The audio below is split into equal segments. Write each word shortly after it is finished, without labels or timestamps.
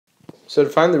So to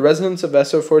find the resonance of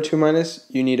SO4 2-,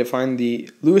 you need to find the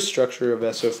Lewis structure of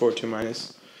SO4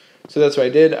 2-. So that's what I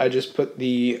did. I just put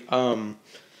the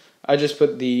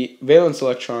valence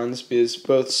electrons, because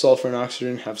both sulfur and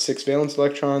oxygen have 6 valence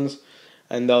electrons,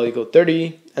 and they'll equal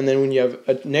 30. And then when you have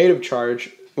a negative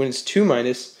charge, when it's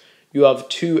 2-, you have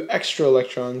 2 extra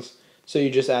electrons, so you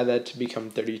just add that to become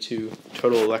 32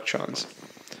 total electrons.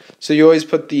 So you always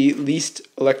put the least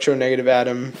electronegative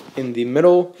atom in the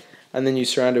middle, and then you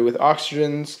surround it with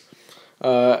oxygens,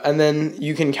 and then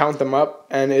you can count them up,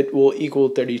 and it will equal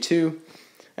 32.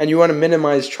 And you want to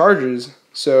minimize charges,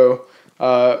 so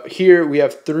here we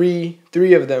have three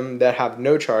of them that have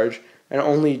no charge, and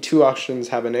only 2 oxygens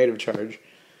have a negative charge.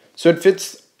 So it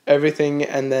fits everything,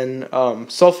 and then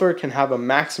sulfur can have a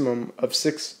maximum of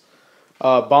 6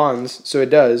 bonds, so it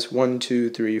does 1, 2,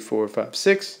 3, 4, 5,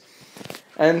 6.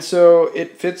 And so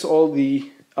it fits all the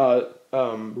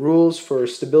rules for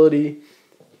stability.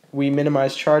 We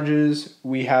minimize charges.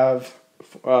 We have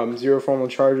 0 formal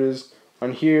charges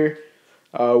on here.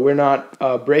 We're not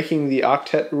breaking the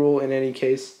octet rule in any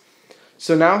case.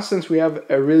 So now, since we have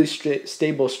a really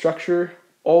stable structure,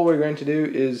 all we're going to do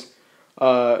is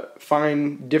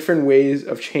find different ways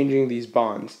of changing these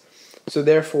bonds. So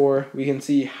therefore, we can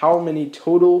see how many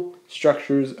total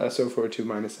structures SO4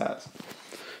 2- has.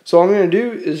 So all I'm going to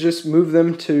do is just move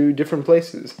them to different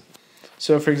places.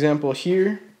 So for example,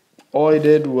 here, all I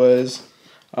did was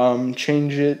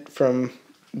change it from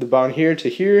the bond here to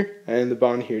here, and the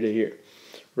bond here to here,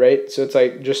 right? So it's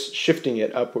like just shifting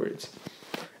it upwards.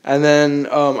 And then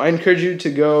I encourage you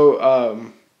to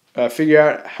go figure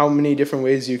out how many different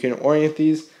ways you can orient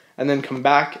these, and then come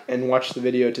back and watch the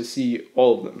video to see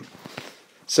all of them.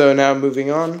 So now moving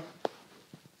on,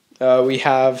 we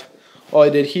have, all I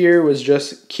did here was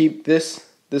just keep this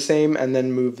the same and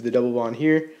then move the double bond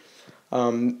here.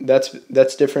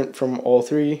 That's different from all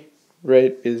 3,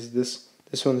 right? Is this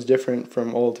one's different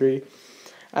from all 3.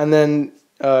 And then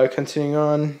continuing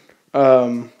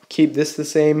on, keep this the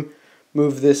same,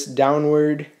 move this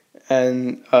downward,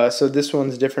 and so this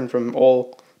one's different from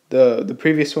all the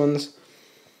previous ones.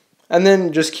 And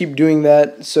then just keep doing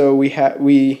that. So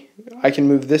I can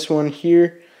move this one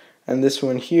here and this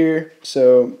one here,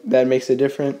 so that makes it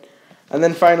different. And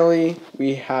then finally,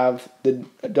 we have the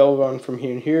double bond from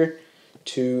here and here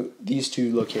to these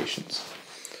 2 locations.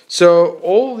 So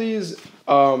all of these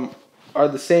are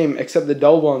the same, except the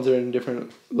double bonds are in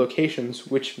different locations,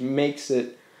 which makes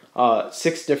it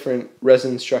 6 different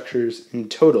resonance structures in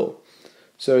total.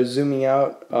 So zooming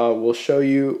out, we'll show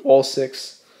you all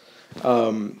 6.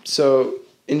 So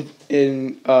in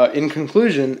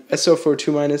conclusion, SO4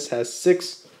 2- has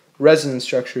 6 resonance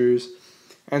structures,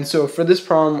 and so for this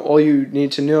problem, all you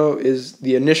need to know is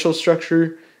the initial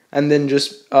structure, and then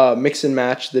just mix and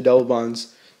match the double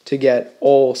bonds to get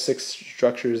all 6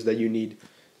 structures that you need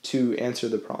to answer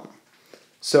the problem.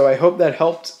 So I hope that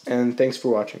helped, and thanks for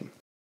watching.